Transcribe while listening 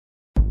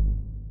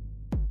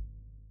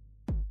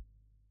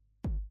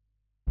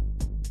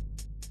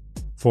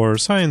For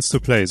science to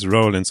play its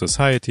role in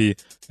society,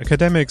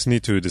 academics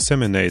need to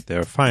disseminate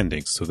their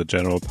findings to the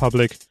general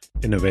public,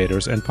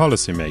 innovators and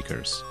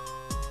policymakers.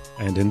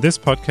 And in this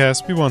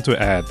podcast, we want to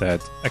add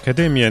that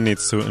academia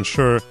needs to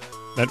ensure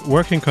that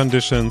working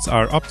conditions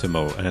are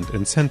optimal and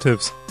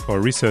incentives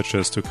for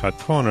researchers to cut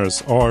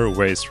corners or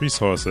waste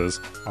resources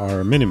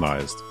are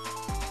minimized.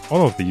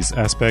 All of these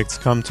aspects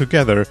come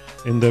together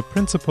in the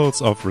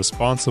Principles of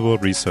Responsible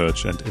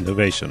Research and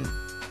Innovation,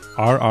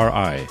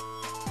 RRI.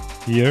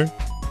 Here,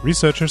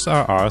 researchers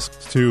are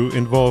asked to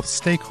involve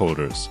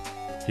stakeholders,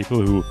 people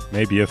who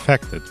may be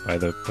affected by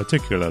the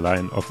particular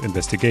line of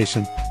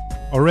investigation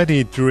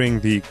already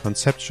during the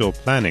conceptual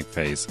planning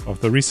phase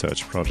of the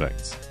research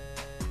projects.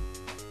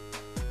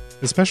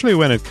 Especially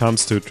when it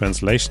comes to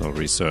translational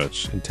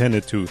research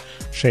intended to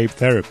shape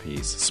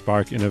therapies,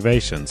 spark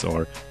innovations,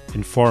 or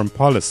inform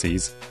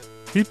policies,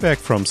 feedback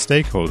from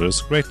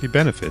stakeholders greatly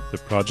benefit the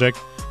project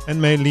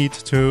and may lead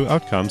to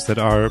outcomes that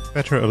are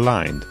better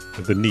aligned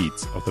with the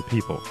needs of the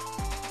people.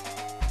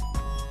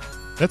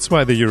 That's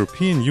why the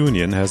European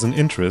Union has an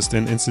interest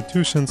in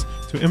institutions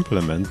to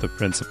implement the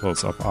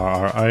principles of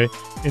RRI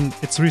in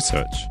its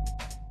research.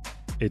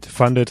 It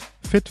funded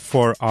Fit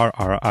for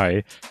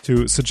RRI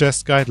to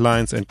suggest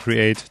guidelines and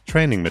create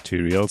training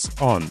materials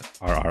on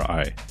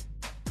RRI.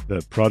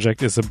 The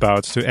project is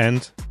about to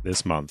end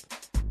this month.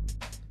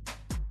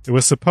 It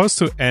was supposed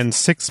to end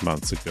 6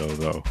 months ago,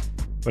 though,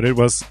 but it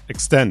was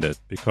extended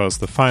because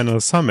the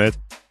final summit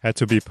had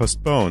to be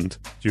postponed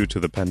due to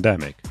the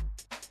pandemic.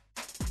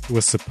 It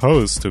was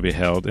supposed to be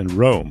held in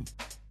Rome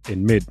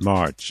in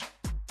mid-March.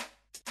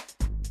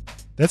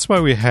 That's why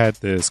we had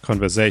this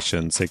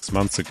conversation 6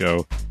 months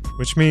ago,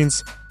 which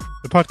means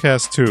the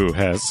podcast too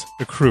has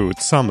accrued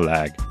some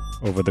lag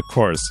over the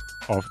course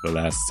of the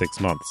last 6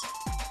 months.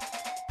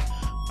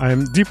 I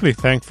am deeply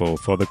thankful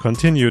for the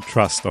continued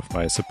trust of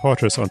my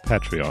supporters on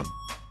Patreon.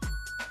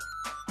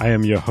 I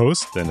am your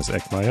host, Dennis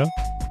Eckmeyer,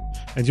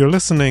 and you're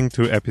listening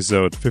to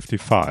episode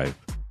 55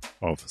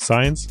 of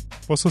Science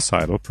for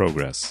Societal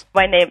Progress.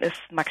 My name is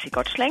Maxi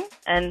Gottschling,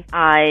 and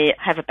I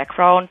have a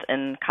background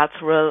in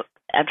cultural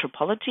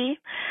anthropology,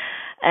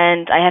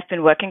 and I have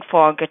been working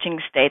for Göttingen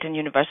State and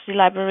University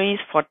Libraries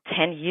for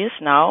 10 years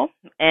now,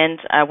 and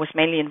I was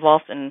mainly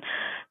involved in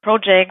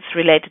projects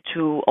related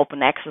to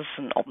open access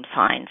and open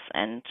science,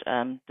 and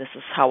this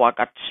is how I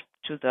got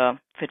to the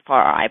Fit for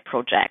RRI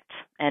project,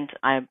 and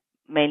I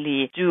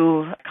mainly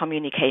do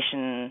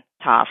communication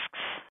tasks.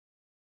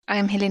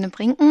 I'm Helene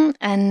Brinken,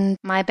 and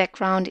my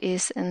background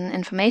is in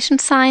information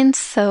science,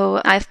 so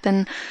I've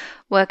been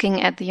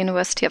working at the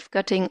University of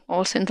Göttingen,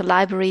 also in the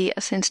library,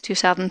 since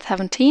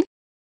 2017.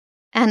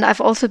 And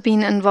I've also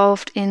been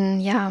involved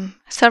in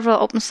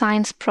several open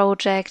science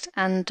projects,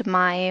 and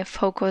my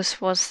focus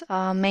was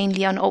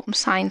mainly on open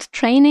science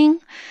training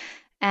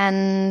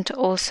and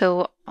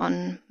also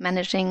on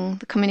managing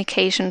the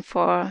communication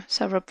for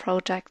several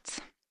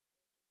projects.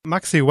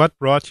 Maxi, what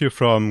brought you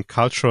from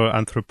cultural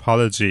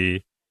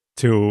anthropology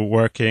to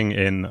working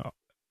in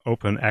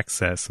open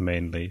access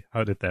mainly?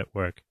 How did that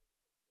work?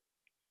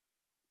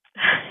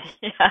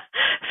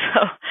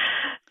 So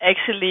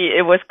actually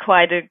it was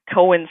quite a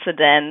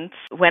coincidence.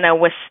 When I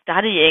was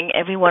studying,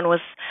 everyone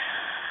was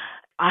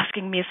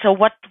asking me, so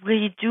what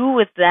will you do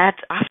with that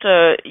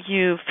after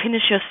you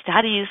finish your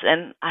studies?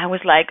 And I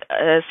was like,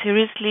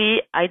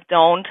 seriously, I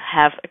don't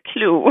have a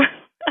clue.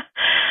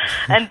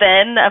 And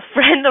then a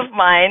friend of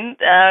mine,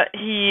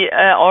 he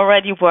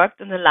already worked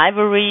in the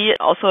library,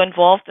 also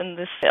involved in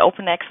this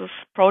open access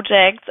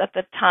project at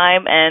that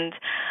time, and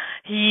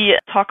he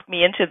talked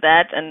me into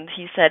that, and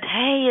he said,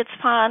 hey,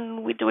 it's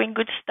fun, we're doing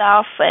good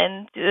stuff,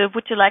 and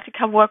would you like to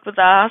come work with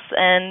us?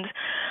 And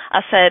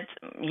I said,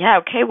 yeah,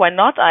 okay, why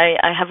not?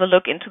 I have a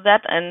look into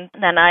that, and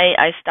then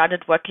I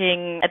started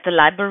working at the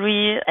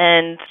library,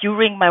 and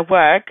during my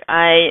work,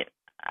 I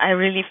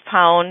really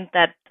found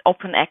that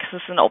open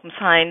access and open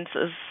science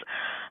is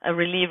a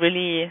really,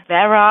 really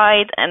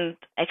varied and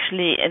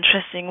actually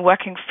interesting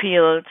working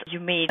field. You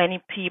meet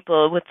many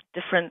people with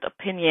different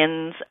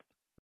opinions.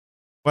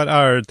 What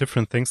are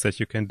different things that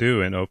you can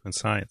do in open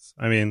science?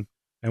 I mean,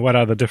 and what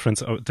are the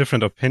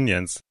different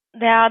opinions?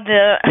 There are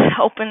the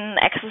open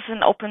access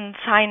and open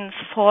science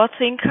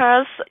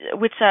forethinkers,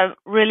 which are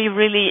really,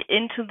 really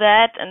into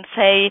that and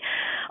say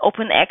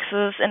open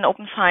access and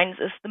open science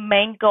is the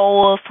main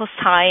goal for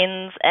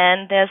science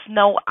and there's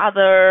no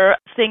other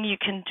thing you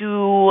can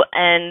do.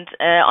 And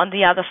on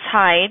the other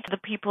side, the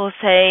people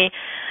say,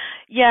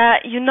 yeah,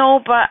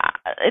 but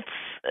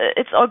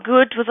it's all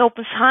good with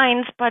open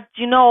science, but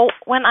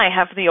when I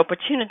have the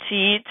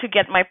opportunity to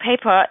get my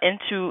paper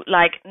into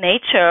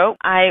Nature,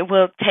 I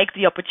will take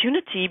the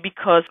opportunity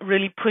because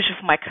really pushes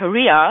my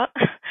career.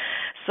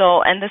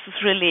 So, and this is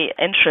really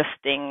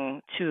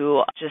interesting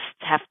to just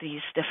have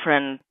these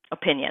different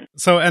opinions.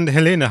 So, and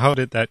Helene, how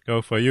did that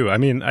go for you? I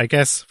mean, I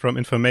guess from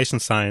information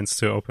science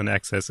to open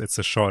access, it's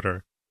a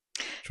shorter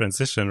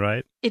transition,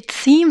 right? It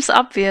seems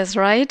obvious,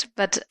 right?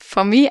 But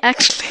for me,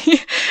 actually,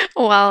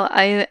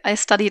 I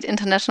studied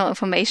international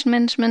information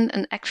management,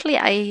 and actually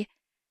I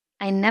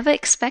I never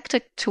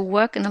expected to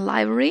work in a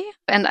library.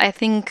 And I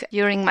think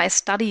during my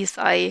studies,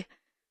 I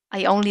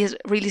only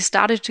really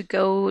started to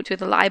go to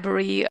the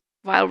library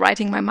while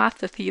writing my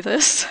master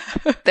thesis.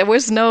 There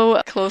was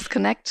no close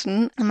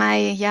connection. In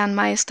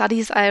my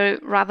studies, I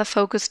rather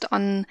focused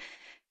on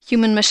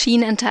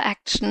human-machine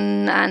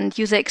interaction and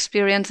user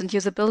experience and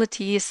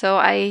usability. So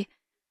I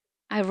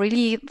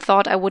really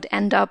thought I would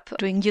end up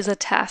doing user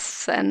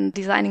tests and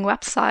designing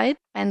websites.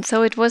 And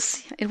so it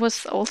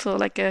was also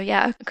like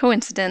a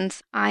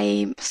coincidence.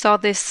 I saw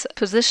this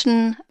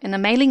position in a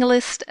mailing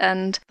list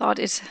and thought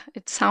it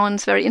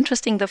sounds very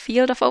interesting, the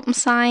field of open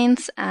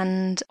science.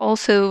 And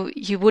also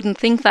you wouldn't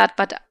think that,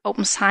 but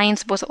open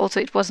science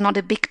it was not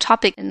a big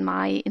topic in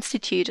my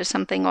institute or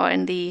something, or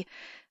in the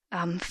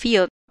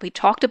field. We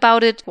talked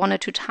about it 1 or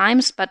 2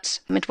 times,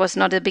 but it was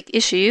not a big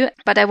issue.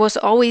 But I was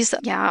always,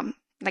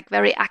 like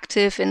very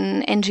active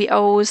in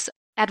NGOs,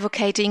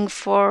 advocating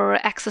for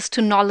access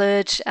to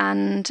knowledge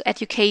and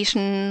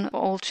education for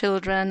all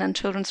children and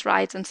children's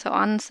rights and so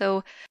on.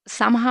 So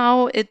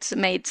somehow it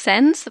made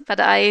sense. But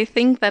I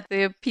think that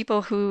the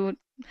people who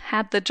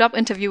had the job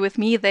interview with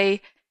me,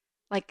 they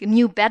like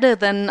knew better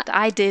than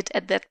I did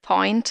at that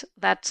point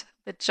that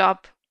the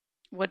job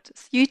would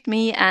suit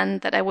me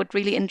and that I would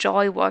really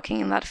enjoy working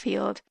in that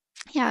field.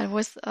 Yeah, it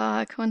was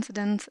a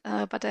coincidence,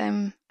 but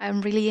I'm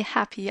really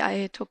happy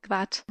I took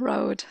that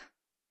road.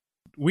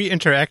 We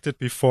interacted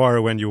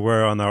before when you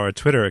were on our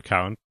Twitter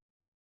account,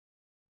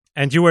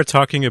 and you were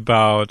talking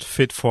about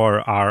Fit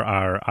for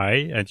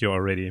RRI, and you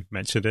already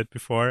mentioned it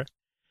before.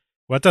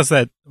 What does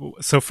that?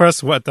 So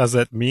first, what does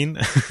that mean?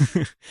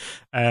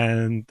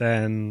 And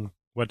then,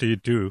 what do you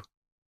do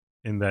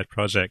in that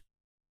project?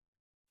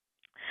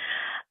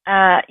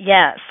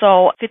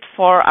 So Fit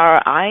for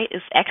RRI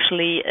is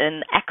actually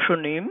an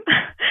acronym,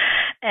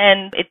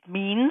 and it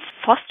means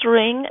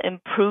fostering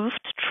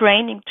improved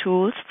training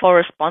tools for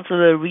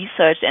responsible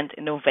research and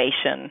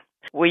innovation.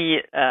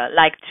 We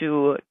like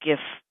to give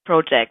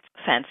projects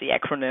fancy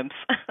acronyms.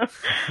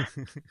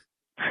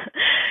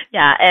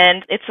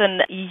 And it's an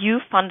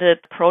EU-funded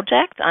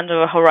project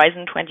under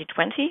Horizon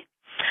 2020.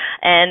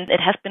 And it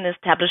has been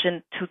established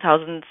in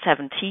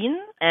 2017,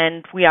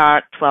 and we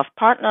are 12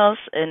 partners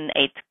in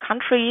 8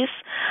 countries.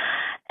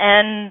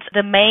 And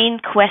the main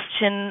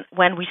question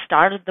when we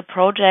started the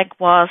project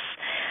was,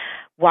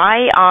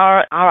 why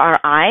are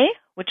RRI,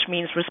 which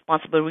means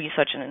Responsible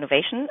Research and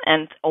Innovation,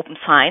 and Open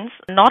Science,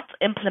 not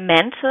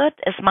implemented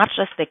as much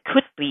as they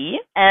could be?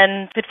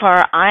 And Fit for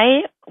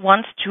RRI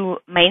wants to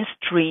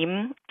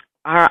mainstream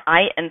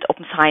RRI and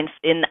open science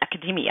in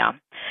academia.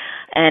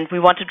 And we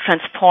want to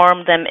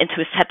transform them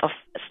into a set of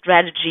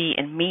strategy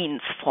and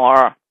means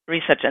for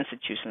research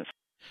institutions.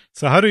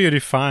 So how do you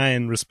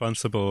define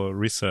responsible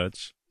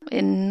research?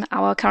 In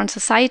our current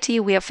society,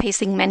 we are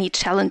facing many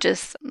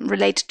challenges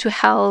related to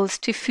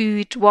health, to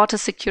food, water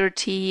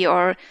security,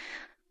 or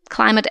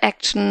climate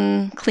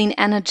action, clean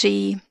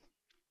energy.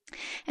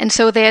 And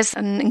so there's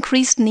an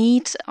increased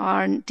need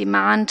or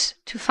demand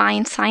to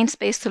find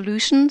science-based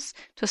solutions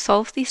to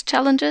solve these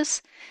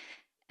challenges,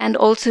 and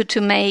also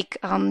to make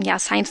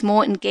science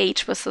more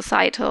engaged with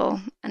societal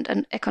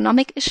and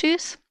economic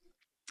issues.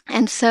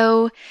 And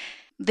so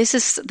this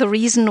is the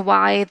reason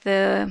why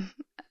the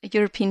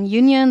European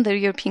Union, the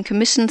European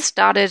Commission,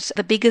 started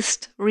the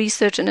biggest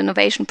research and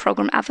innovation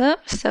program ever.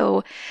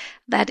 So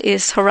that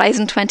is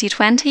Horizon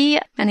 2020.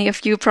 Many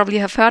of you probably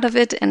have heard of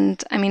it.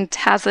 And I mean, it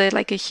has a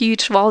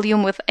huge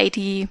volume with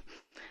 80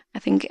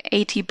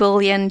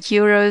 billion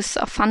euros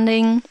of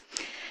funding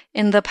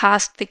in the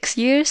past 6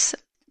 years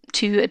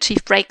to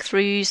achieve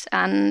breakthroughs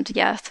and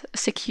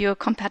secure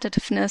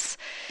competitiveness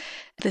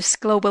this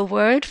global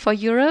world for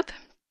Europe.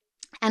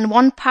 And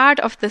one part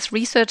of this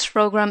research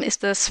program is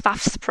the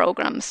SWAFS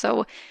program,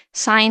 so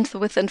Science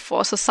with and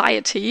for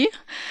Society.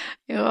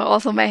 You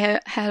also may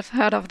have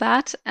heard of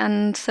that.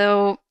 And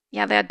so,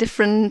 there are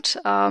different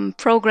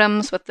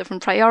programs with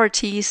different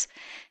priorities.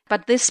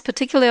 But this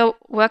particular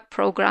work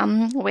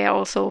program, where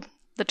also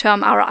the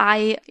term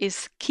RI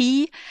is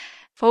key,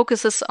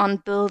 focuses on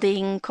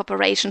building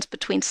cooperations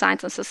between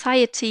science and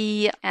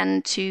society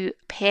and to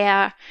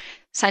pair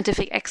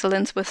scientific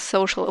excellence with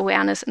social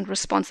awareness and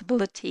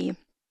responsibility.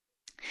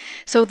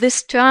 So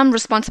this term,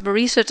 responsible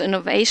research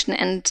innovation,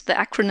 and the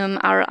acronym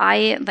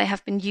RRI, they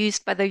have been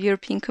used by the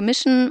European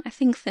Commission, I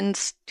think,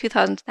 since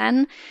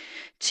 2010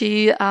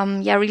 to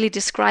really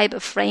describe a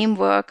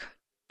framework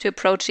to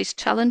approach these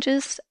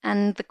challenges.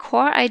 And the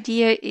core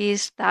idea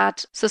is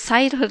that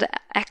societal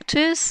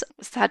actors,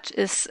 such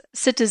as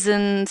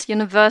citizens,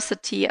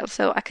 university,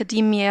 also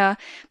academia,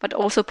 but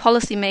also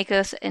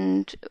policymakers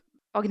and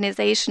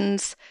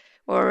organizations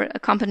or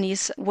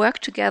companies, work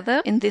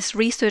together in this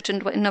research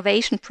and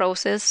innovation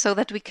process so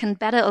that we can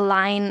better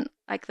align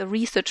the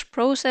research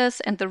process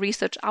and the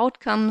research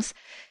outcomes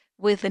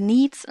with the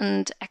needs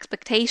and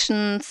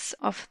expectations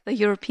of the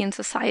European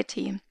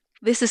society.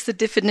 This is the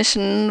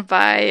definition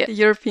by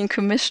European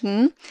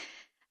Commission.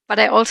 But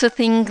I also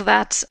think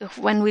that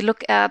when we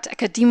look at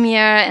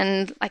academia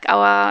and like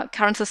our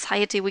current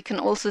society, we can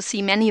also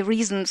see many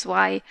reasons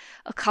why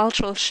a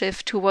cultural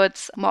shift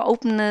towards more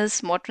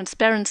openness, more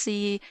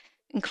transparency,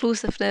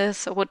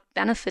 inclusiveness would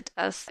benefit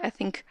us. I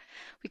think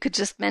we could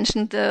just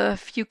mention the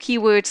few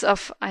keywords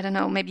of, I don't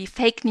know, maybe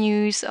fake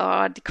news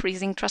or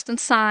decreasing trust in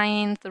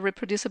science, the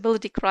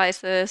reproducibility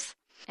crisis.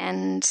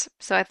 And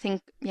so I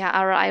think,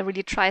 RRI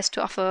really tries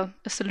to offer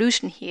a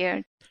solution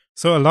here.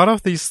 So a lot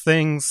of these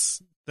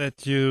things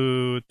that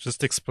you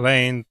just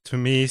explained to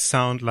me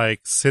sound like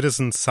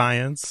citizen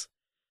science,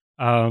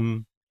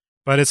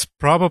 but it's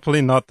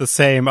probably not the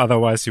same.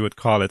 Otherwise, you would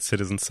call it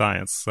citizen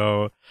science.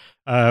 So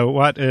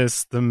what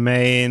is the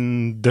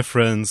main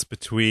difference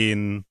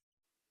between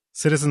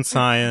citizen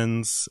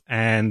science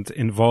and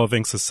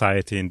involving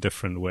society in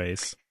different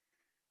ways?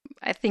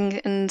 I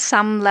think in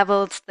some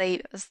levels,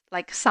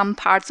 some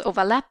parts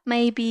overlap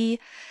maybe.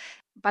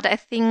 But I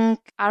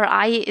think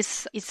RI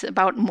is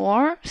about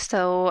more.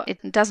 So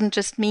it doesn't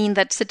just mean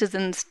that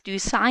citizens do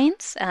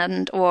science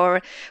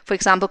or, for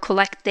example,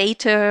 collect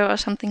data or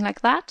something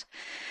like that.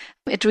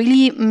 It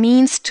really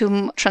means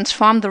to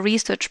transform the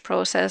research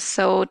process.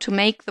 So to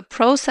make the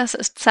process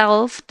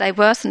itself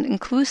diverse and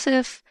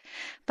inclusive,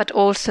 but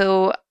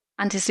also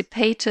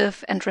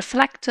anticipative and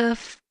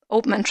reflective,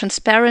 open and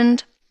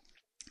transparent,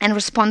 and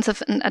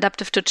responsive and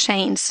adaptive to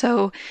change.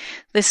 So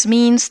this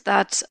means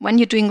that when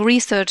you're doing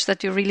research,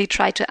 that you really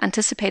try to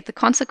anticipate the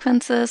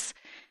consequences,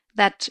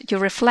 that you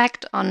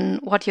reflect on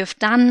what you've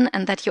done,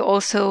 and that you're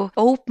also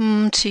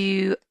open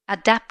to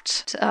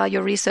adapt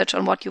your research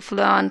on what you've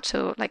learned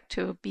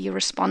to be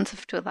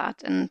responsive to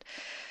that. And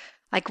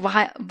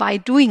by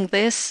doing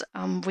this,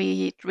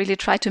 we really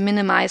try to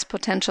minimize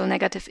potential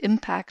negative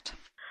impact.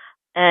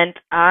 And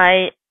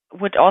I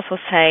would also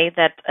say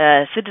that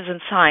citizen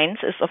science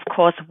is, of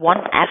course, one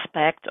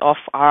aspect of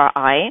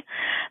RRI,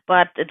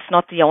 but it's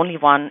not the only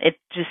one. It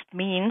just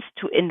means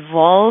to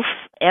involve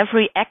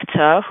every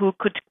actor who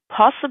could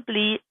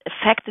possibly be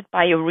affected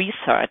by your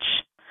research.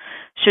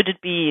 Should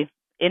it be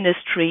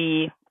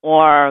industry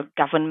or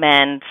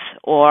government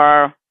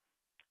or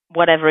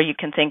whatever you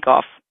can think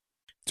of.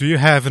 Do you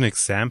have an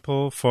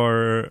example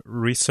for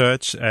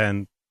research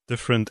and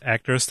different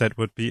actors that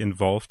would be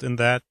involved in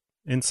that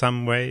in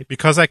some way?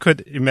 Because I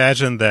could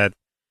imagine that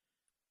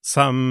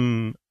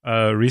some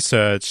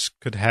research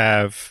could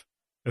have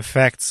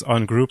effects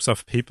on groups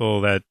of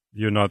people that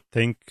you not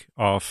think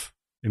of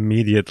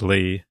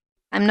immediately.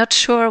 I'm not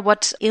sure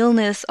what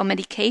illness or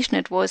medication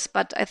it was,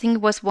 but I think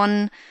it was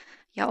one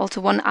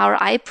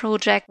RRI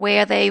project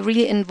where they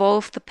really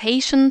involved the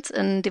patient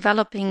in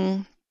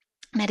developing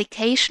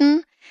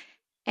medication.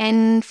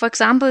 And for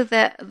example,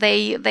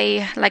 they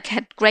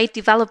had great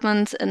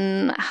developments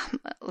in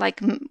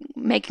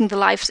making the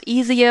lives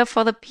easier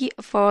for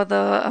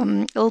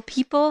the ill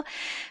people.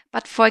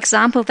 But for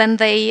example, then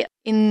they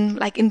in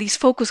these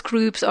focus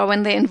groups or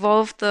when they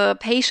involved the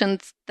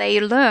patients, they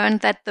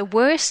learned that the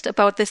worst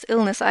about this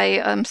illness,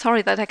 I'm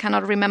sorry that I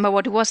cannot remember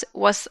what it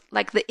was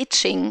like the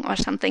itching or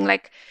something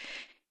like.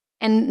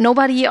 And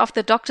nobody of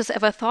the doctors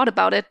ever thought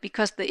about it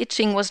because the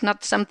itching was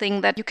not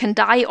something that you can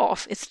die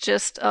of. It's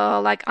just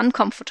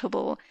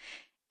uncomfortable.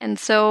 And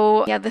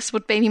so, this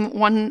would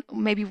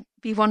maybe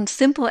be one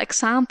simple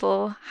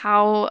example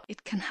how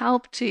it can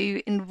help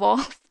to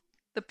involve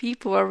the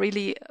people who are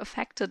really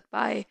affected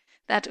by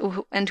that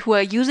and who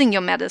are using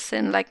your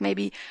medicine. Like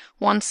maybe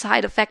one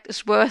side effect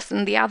is worse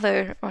than the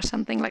other or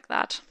something like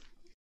that.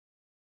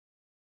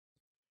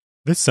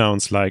 This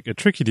sounds like a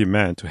tricky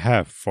demand to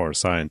have for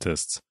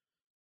scientists.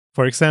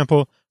 For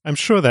example, I'm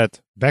sure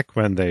that back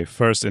when they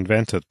first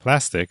invented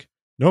plastic,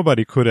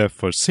 nobody could have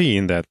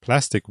foreseen that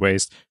plastic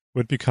waste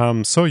would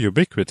become so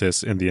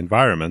ubiquitous in the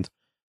environment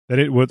that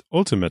it would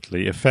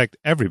ultimately affect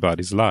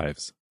everybody's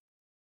lives.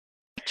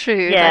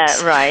 True. Yeah,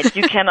 right.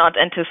 You cannot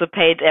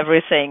anticipate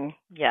everything.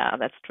 Yeah,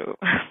 that's true.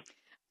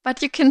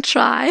 But you can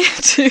try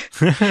to,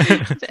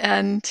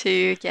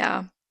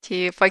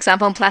 for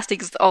example, in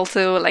plastic is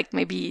also like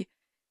maybe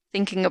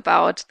thinking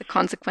about the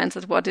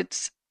consequences, what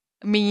it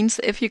means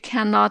if you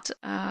cannot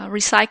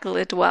recycle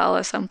it well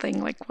or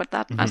something like what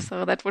that was.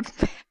 So that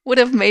would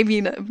have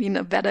maybe been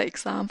a better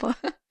example.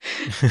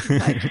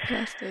 Like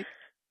plastic.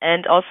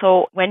 And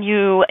also when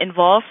you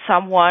involve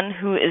someone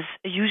who is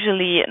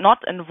usually not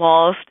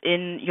involved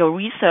in your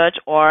research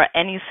or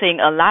anything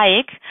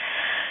alike,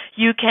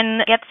 you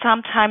can get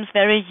sometimes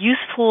very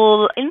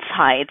useful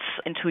insights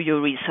into your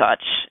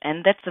research.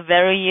 And that's a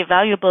very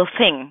valuable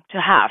thing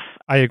to have.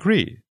 I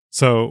agree.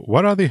 So,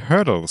 what are the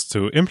hurdles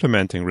to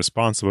implementing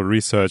responsible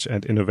research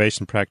and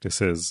innovation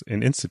practices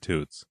in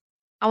institutes?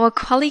 Our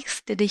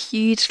colleagues did a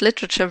huge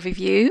literature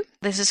review.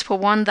 This is for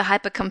one, the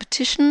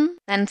hyper-competition,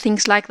 and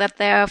things like that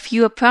there are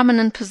fewer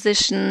permanent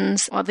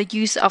positions or the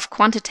use of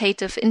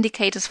quantitative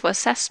indicators for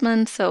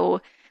assessment.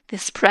 So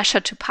this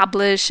pressure to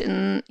publish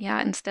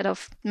instead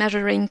of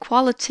measuring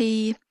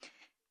quality.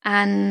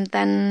 And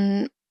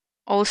then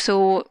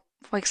also,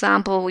 for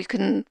example, we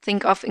can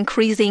think of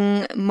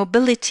increasing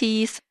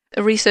mobilities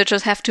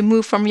researchers have to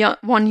move from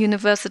one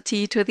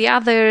university to the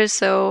other.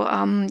 So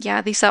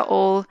these are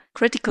all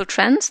critical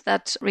trends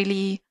that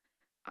really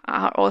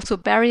are also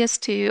barriers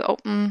to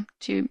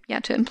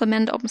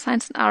implement open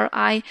science in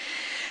RRI.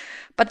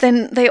 But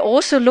then they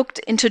also looked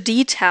into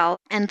detail,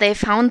 and they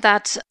found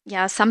that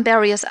some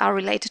barriers are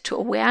related to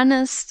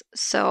awareness,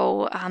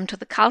 so to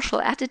the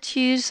cultural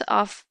attitudes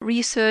of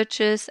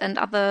researchers and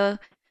other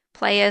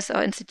players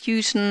or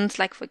institutions,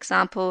 like, for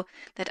example,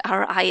 that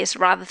RRI is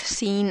rather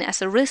seen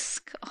as a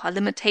risk or a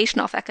limitation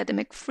of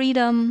academic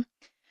freedom,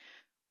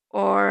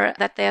 or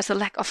that there's a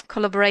lack of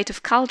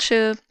collaborative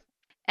culture.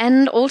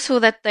 And also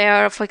that there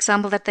are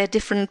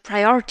different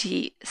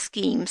priority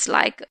schemes,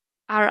 like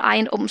RRI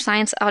and open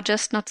science are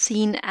just not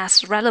seen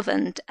as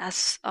relevant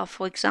as,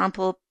 for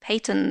example,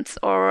 patents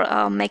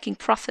or making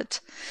profit.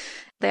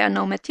 There are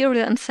no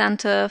material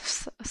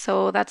incentives,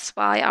 so that's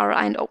why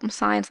RRI and open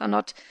science are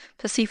not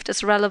perceived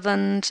as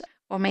relevant,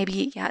 or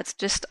maybe, it's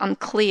just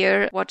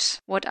unclear what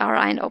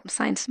RRI and open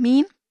science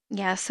mean.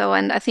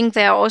 And I think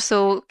there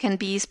also can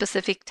be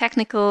specific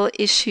technical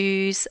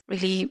issues,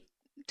 really,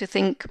 to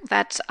think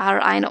that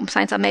RRI and open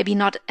science are maybe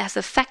not as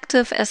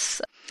effective as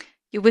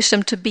you wish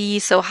them to be.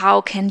 So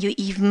how can you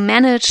even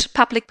manage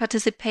public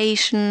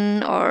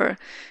participation or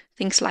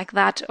things like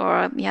that?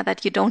 Or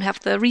that you don't have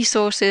the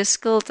resources,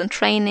 skills, and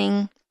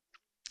training.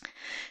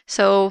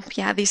 So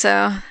these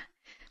are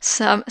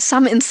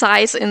some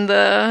insights in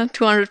the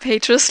 200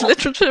 pages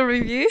literature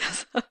review.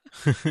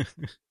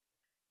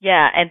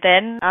 And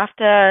then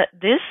after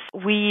this,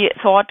 we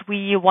thought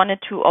we wanted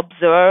to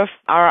observe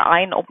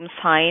RRI and open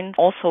science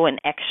also in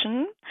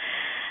action.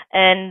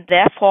 And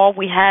therefore,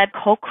 we had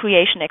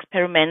co-creation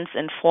experiments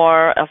in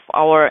 4 of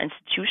our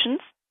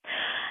institutions.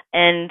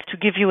 And to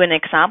give you an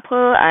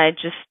example, I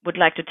just would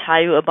like to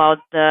tell you about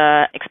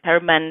the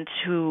experiment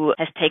who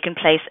has taken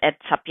place at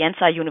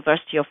Sapienza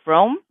University of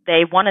Rome.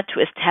 They wanted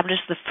to establish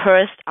the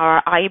first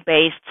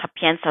RRI-based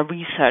Sapienza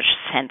Research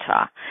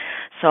Center.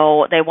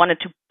 So they wanted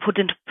to put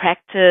into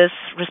practice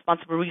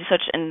responsible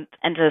research and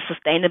a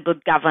sustainable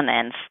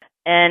governance.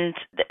 And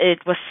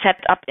it was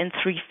set up in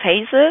 3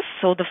 phases.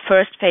 So the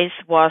first phase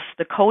was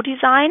the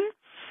co-design,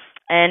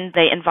 and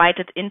they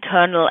invited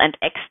internal and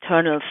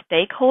external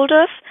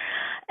stakeholders,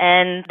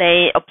 and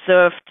they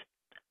observed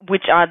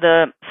which are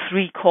the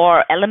 3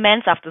 core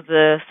elements after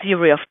the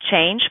theory of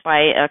change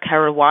by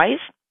Carol Weiss.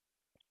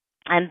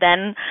 And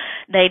then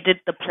they did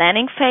the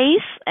planning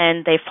phase,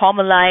 and they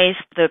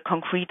formalized the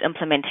concrete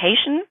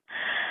implementation.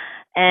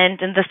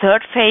 And in the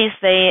third phase,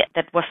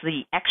 that was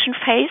the action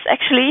phase,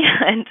 actually,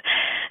 and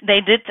they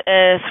did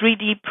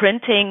 3D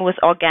printing with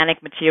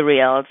organic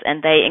materials,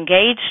 and they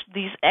engaged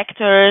these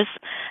actors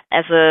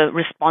as a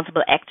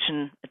responsible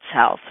action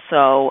itself.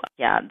 So,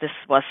 this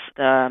was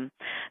the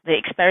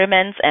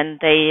experiments, and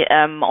they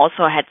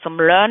also had some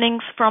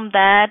learnings from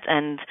that,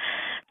 and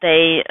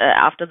they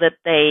after that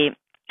they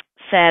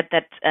said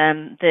that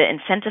the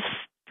incentive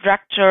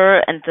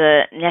structure and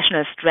the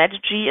national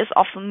strategy is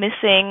often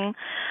missing.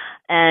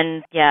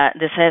 And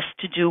this has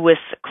to do with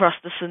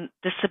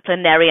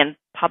cross-disciplinary and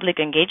public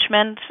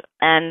engagement.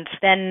 And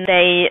then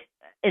there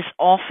is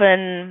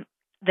often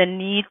the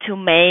need to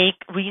make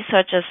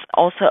researchers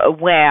also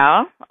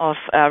aware of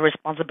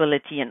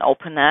responsibility and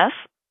openness.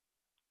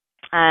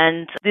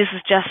 And this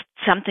is just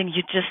something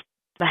you just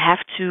have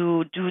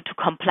to do to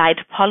comply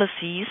to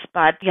policies,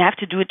 but you have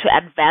to do it to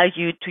add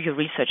value to your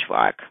research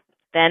work.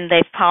 Then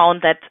they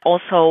found that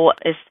also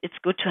it's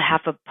good to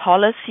have a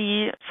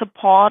policy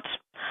support.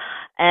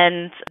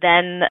 And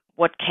then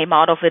what came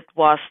out of it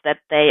was that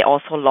they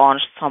also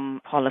launched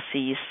some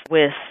policies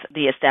with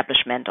the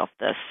establishment of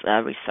this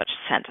research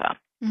center.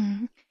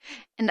 Mm-hmm.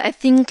 And I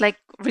think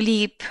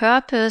really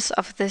purpose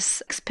of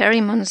this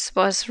experiments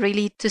was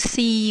really to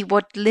see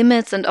what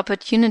limits and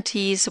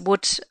opportunities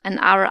would an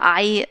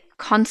RRI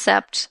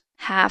concept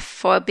have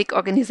for big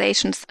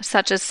organizations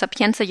such as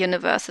Sapienza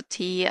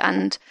University,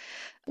 and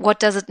what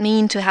does it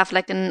mean to have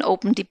an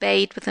open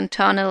debate with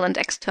internal and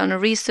external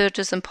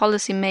researchers and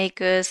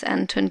policymakers,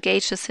 and to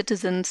engage the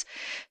citizens.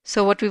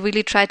 So what we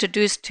really try to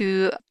do is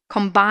to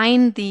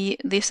combine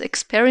this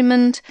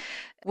experiment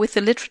with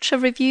the literature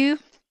review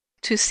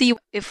to see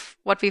if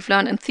what we've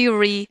learned in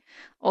theory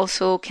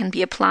also can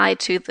be applied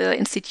to the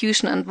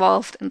institution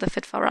involved in the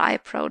Fit for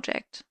RRI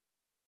project.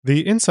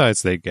 The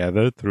insights they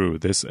gathered through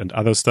this and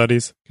other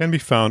studies can be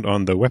found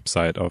on the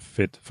website of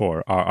Fit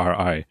for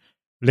RRI,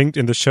 linked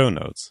in the show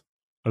notes,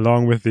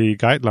 along with the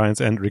guidelines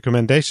and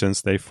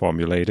recommendations they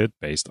formulated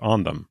based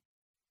on them.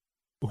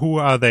 Who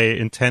are they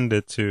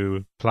intended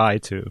to apply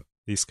to,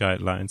 these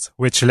guidelines?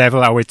 Which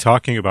level are we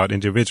talking about?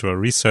 Individual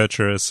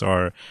researchers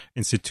or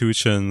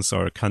institutions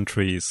or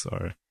countries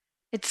or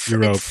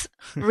Europe? It's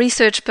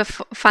research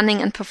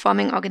funding and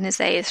performing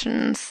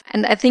organizations.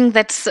 And I think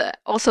that's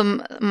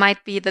also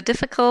might be the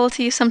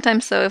difficulty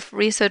sometimes. So if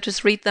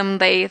researchers read them,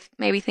 they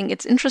maybe think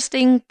it's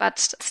interesting,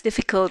 but it's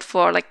difficult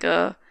for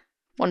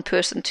one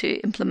person to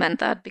implement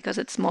that, because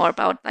it's more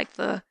about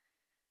the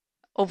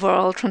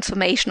overall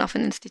transformation of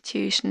an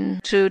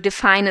institution, to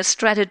define a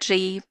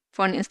strategy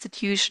for an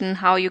institution,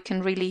 how you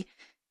can really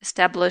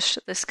establish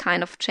this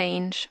kind of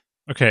change.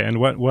 Okay, and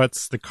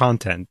what's the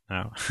content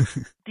now?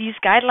 These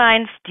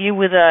guidelines deal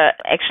with a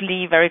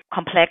actually very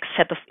complex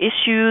set of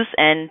issues,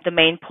 and the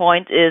main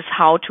point is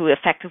how to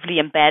effectively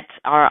embed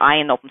RRI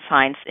and open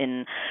science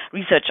in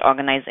research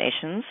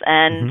organizations.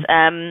 And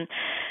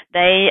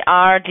they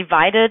are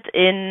divided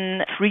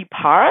in 3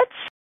 parts: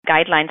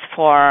 guidelines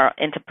for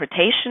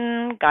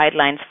interpretation,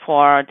 guidelines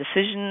for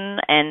decision,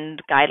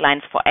 and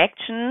guidelines for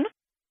action.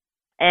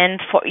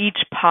 And for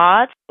each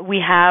part, we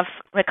have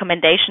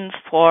recommendations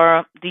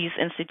for these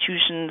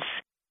institutions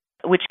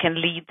which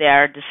can lead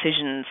their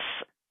decisions.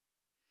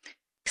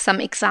 Some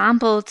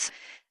examples.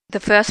 The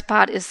first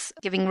part is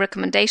giving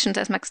recommendations,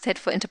 as Max said,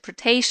 for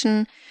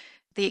interpretation.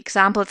 The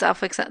examples are,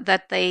 for example,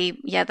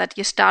 that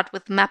you start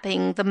with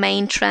mapping the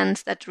main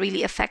trends that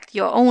really affect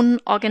your own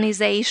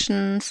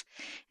organizations,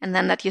 and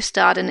then that you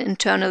start an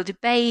internal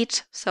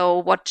debate. So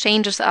what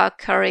changes are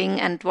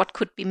occurring and what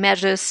could be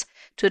measures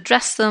to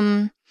address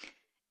them.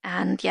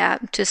 And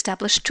to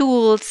establish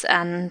tools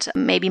and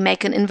maybe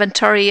make an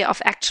inventory of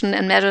action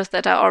and measures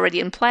that are already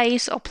in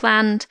place or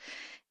planned,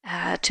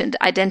 to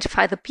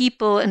identify the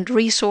people and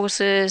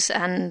resources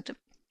and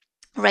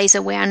raise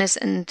awareness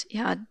and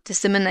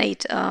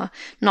disseminate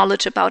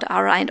knowledge about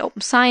RRI and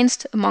open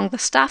science among the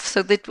staff.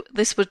 So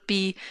this would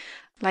be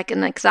like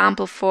an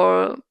example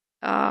for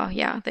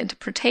the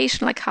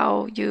interpretation, like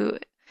how you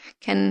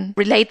can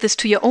relate this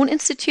to your own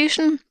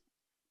institution.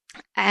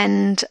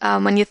 And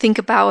when you think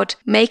about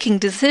making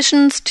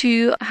decisions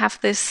to have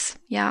this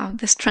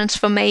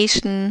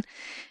transformation,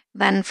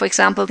 then, for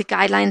example, the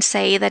guidelines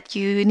say that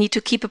you need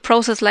to keep a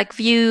process-like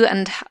view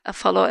and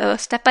follow a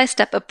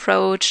step-by-step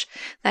approach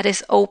that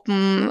is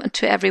open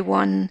to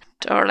everyone,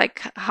 or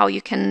like how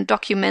you can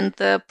document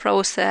the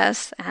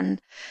process.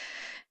 And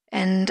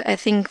I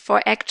think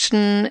for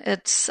action,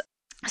 it's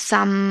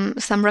some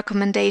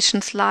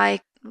recommendations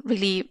like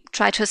really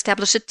try to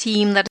establish a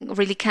team that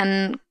really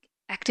can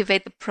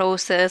activate the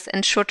process,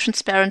 ensure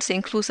transparency,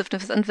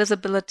 inclusiveness, and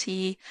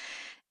visibility,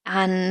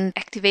 and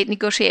activate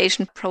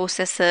negotiation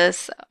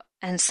processes,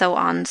 and so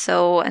on.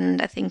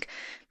 And I think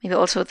maybe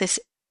also this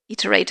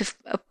iterative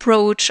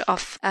approach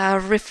of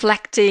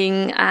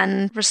reflecting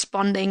and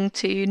responding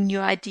to new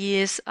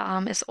ideas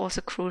is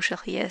also crucial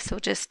here. So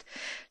just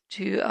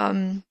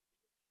to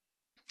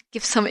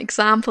give some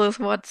examples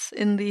what's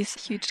in these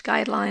huge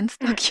guidelines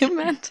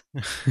document.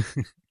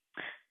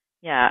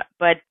 Yeah,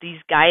 but these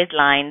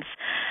guidelines,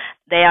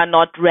 they are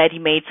not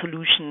ready-made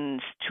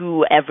solutions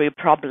to every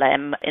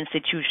problem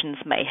institutions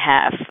may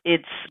have.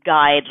 It's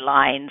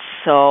guidelines,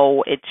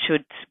 so it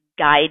should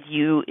guide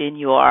you in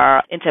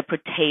your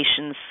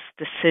interpretations,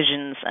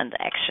 decisions, and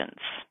actions.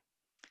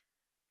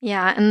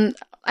 Yeah, and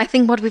I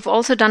think what we've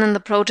also done in the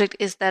project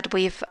is that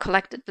we've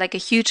collected like a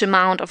huge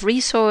amount of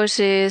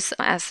resources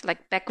as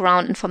like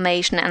background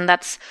information, and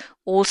that's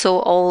also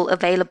all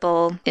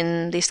available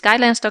in these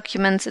guidelines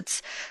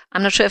documents.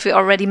 I'm not sure if we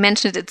already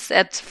mentioned it, it's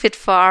at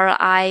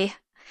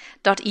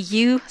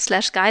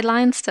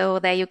fit4ri.eu/guidelines. So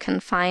there you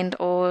can find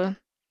all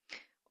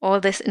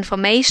this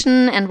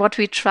information. And what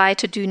we try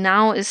to do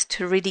now is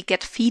to really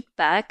get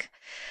feedback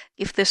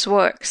if this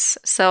works.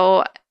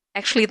 So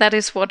actually, that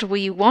is what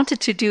we wanted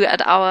to do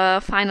at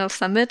our final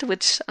summit,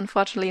 which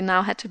unfortunately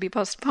now had to be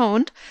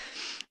postponed.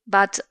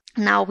 But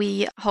now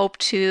we hope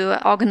to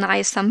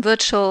organize some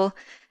virtual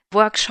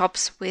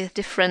workshops with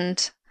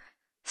different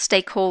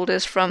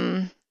stakeholders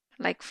from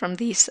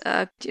these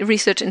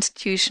research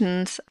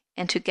institutions,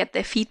 and to get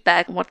their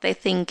feedback, what they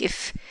think,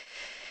 if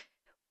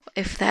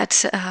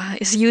that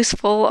is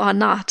useful or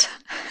not.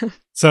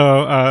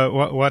 So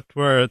what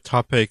were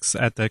topics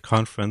at the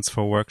conference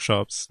for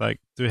workshops? Like,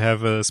 do you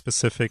have a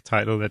specific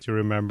title that you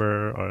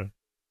remember? Or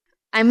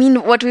I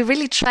mean, what we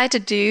really try to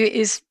do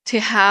is to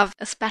have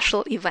a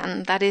special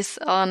event that is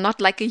not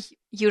like a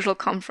usual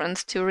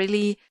conference, to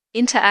really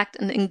interact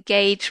and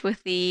engage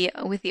with the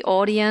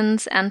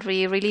audience. And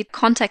we really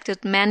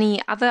contacted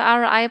many other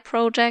RRI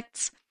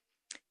projects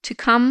to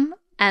come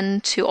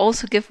and to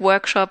also give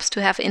workshops,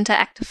 to have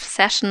interactive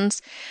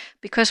sessions,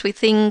 because we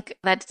think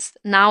that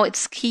now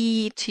it's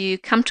key to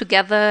come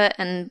together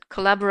and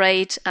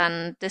collaborate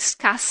and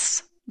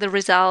discuss the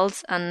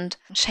results and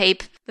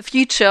shape the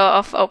future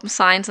of open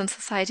science and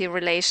society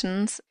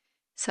relations.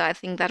 So I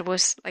think that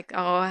was like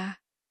our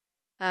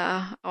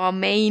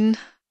main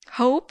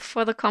hope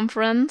for the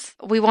conference.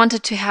 We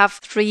wanted to have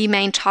 3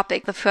 main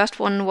topics. The first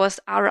one was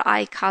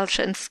RRI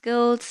culture and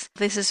skills.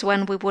 This is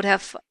when we would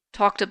have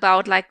talked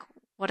about like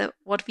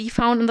what we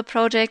found in the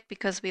project,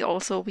 because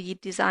we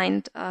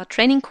designed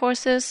training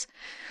courses,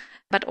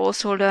 but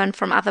also learned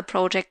from other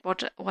projects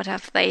what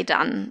have they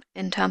done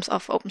in terms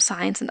of open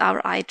science and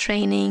RRI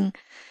training.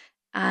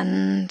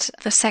 And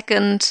the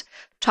second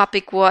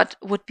topic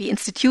would be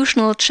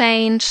institutional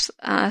change.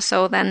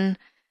 So then,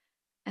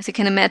 as you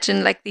can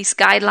imagine, like these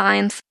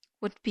guidelines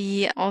would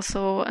be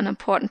also an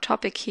important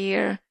topic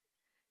here.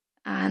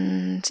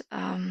 And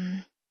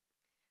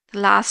The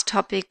last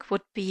topic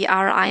would be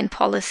RRI and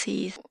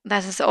policy.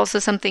 That is also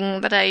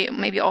something that I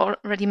maybe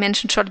already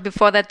mentioned shortly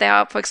before, that there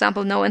are, for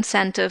example, no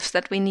incentives,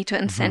 that we need to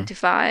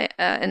incentivize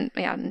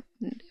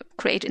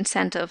create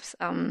incentives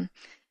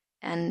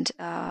and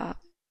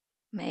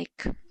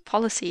make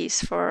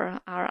policies for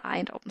RRI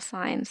and open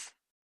science.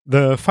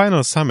 The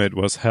final summit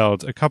was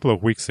held a couple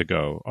of weeks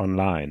ago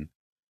online.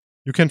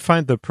 You can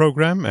find the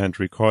program and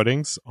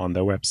recordings on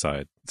their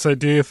website. So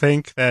do you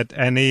think that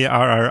any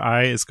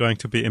RRI is going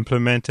to be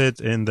implemented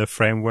in the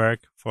framework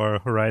for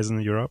Horizon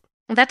Europe?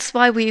 That's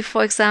why we,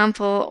 for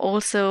example,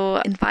 also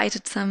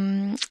invited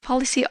some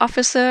policy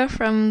officer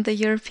from the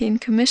European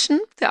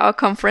Commission to our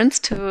conference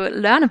to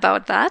learn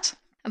about that.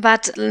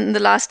 But in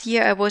the last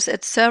year, I was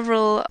at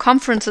several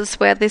conferences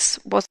where this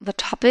was the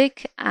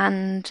topic,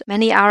 and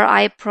many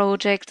RRI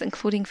projects,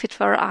 including Fit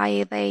for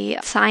RRI, they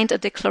signed a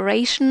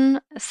declaration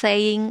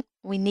saying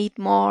we need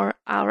more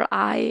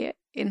RRI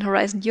in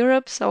Horizon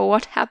Europe. So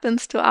what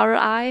happens to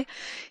RRI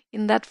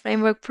in that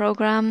framework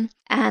program?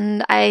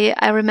 And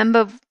I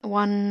remember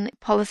one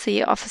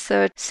policy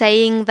officer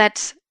saying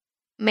that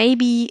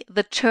maybe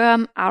the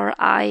term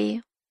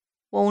RRI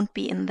won't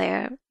be in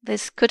there.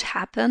 This could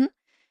happen.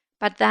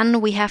 But then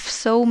we have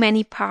so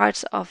many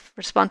parts of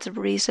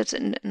responsible research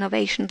and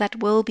innovation that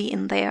will be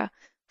in there,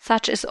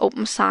 such as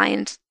open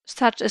science,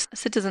 such as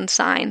citizen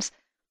science,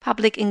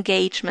 public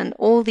engagement,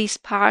 all these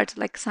parts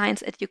like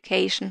science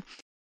education.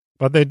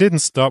 But they didn't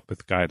stop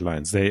with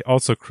guidelines. They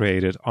also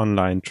created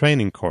online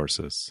training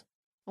courses.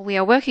 We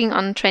are working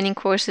on training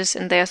courses,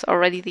 and there's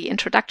already the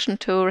introduction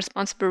to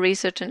responsible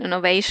research and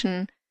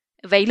innovation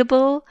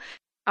available.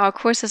 Our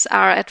courses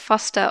are at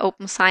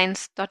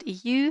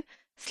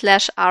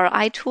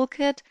fosteropenscience.eu/RRI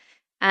toolkit,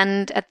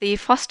 and at the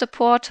Foster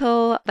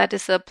portal, that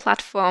is a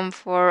platform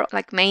for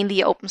like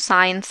mainly open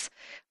science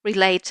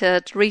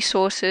related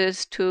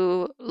resources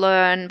to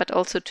learn, but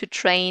also to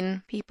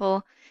train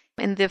people.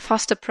 In the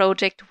Foster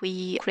project,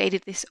 we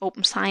created this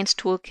open science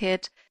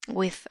toolkit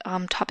with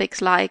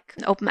topics like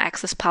open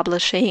access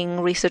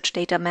publishing, research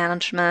data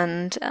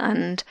management,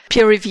 and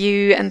peer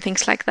review and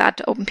things like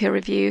that, open peer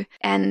review.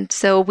 And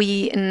so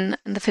we, in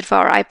the Fit for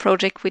RRI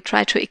project, we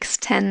try to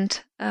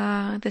extend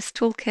this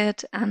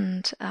toolkit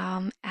and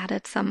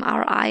added some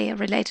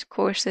RRI-related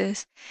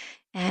courses.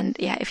 And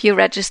yeah, if you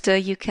register,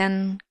 you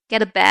can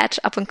get a badge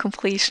upon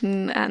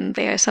completion, and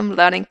there are some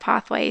learning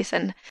pathways.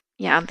 And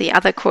yeah, the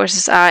other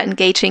courses are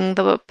engaging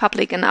the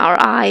public in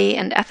RRI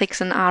and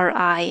ethics in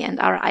RRI and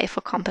RRI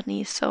for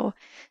companies. So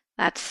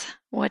that's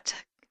what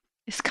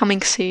is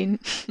coming soon.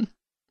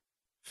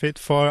 Fit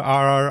for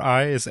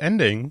RRI is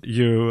ending.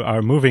 You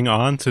are moving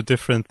on to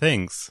different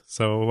things.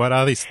 So what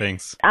are these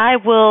things? I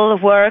will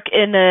work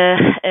in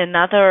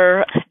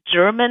another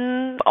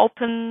German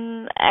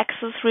open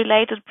access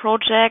related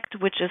project,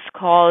 which is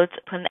called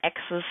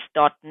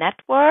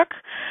openaccess.network,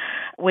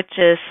 which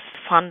is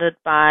funded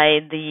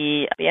by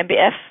the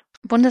BMBF.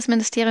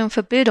 Bundesministerium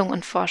für Bildung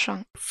und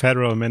Forschung.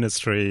 Federal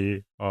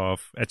Ministry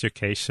of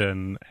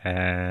Education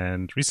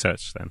and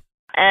Research then.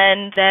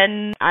 And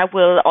then I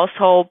will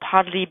also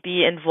partly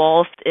be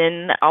involved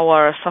in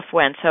our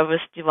software and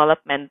service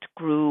development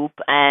group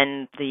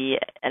and the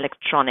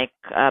electronic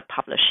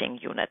publishing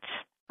unit.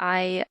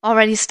 I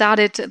already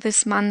started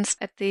this month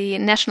at the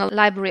National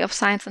Library of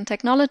Science and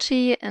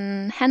Technology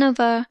in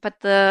Hanover, but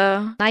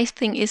the nice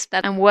thing is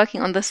that I'm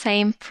working on the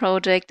same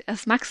project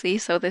as Maxi,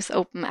 so this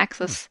open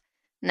access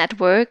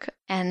network,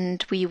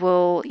 and we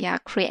will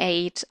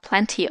create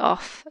plenty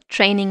of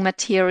training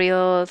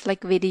materials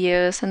like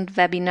videos and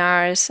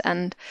webinars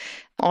and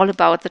all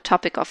about the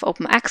topic of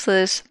open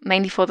access,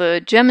 mainly for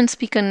the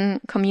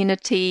German-speaking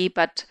community,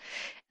 but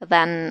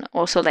then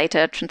also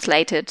later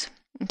translated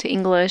into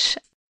English.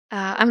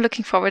 I'm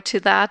looking forward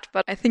to that,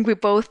 but I think we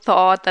both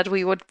thought that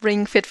we would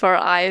bring Fit for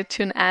RRI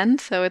to an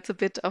end, so it's a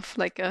bit of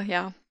like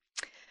a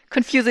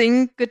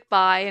confusing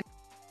goodbye.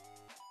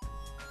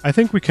 I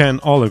think we can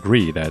all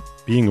agree that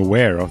being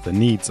aware of the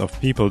needs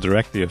of people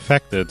directly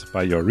affected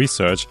by your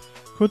research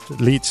could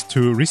lead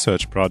to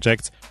research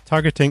projects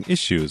targeting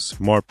issues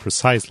more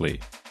precisely.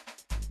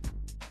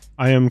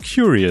 I am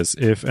curious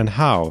if and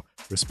how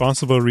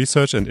responsible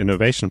research and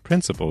innovation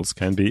principles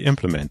can be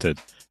implemented,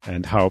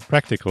 and how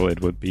practical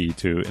it would be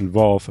to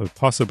involve a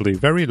possibly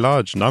very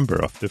large number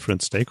of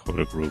different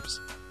stakeholder groups.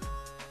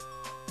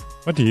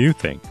 What do you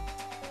think?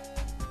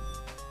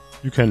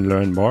 You can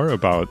learn more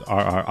about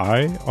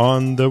RRI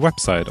on the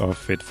website of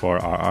Fit for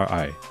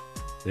RRI.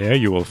 There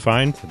you will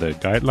find the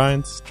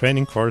guidelines,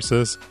 training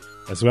courses,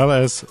 as well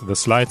as the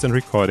slides and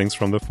recordings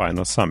from the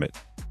final summit.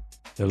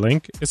 The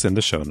link is in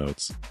the show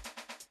notes.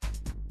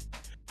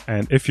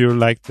 And if you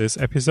liked this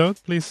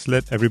episode, please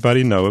let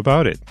everybody know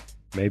about it.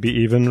 Maybe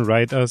even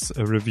write us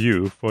a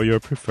review for your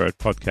preferred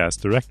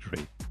podcast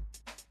directory.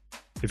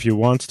 If you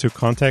want to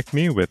contact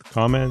me with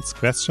comments,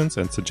 questions,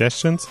 and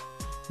suggestions,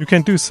 you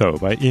can do so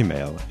by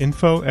email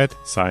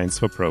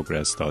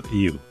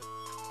info@scienceforprogress.eu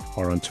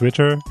or on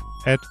Twitter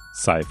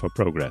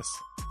 @sciforprogress.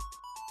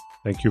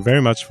 Thank you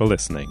very much for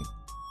listening.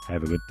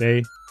 Have a good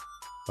day.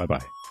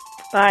 Bye-bye.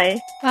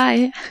 Bye.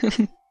 Bye.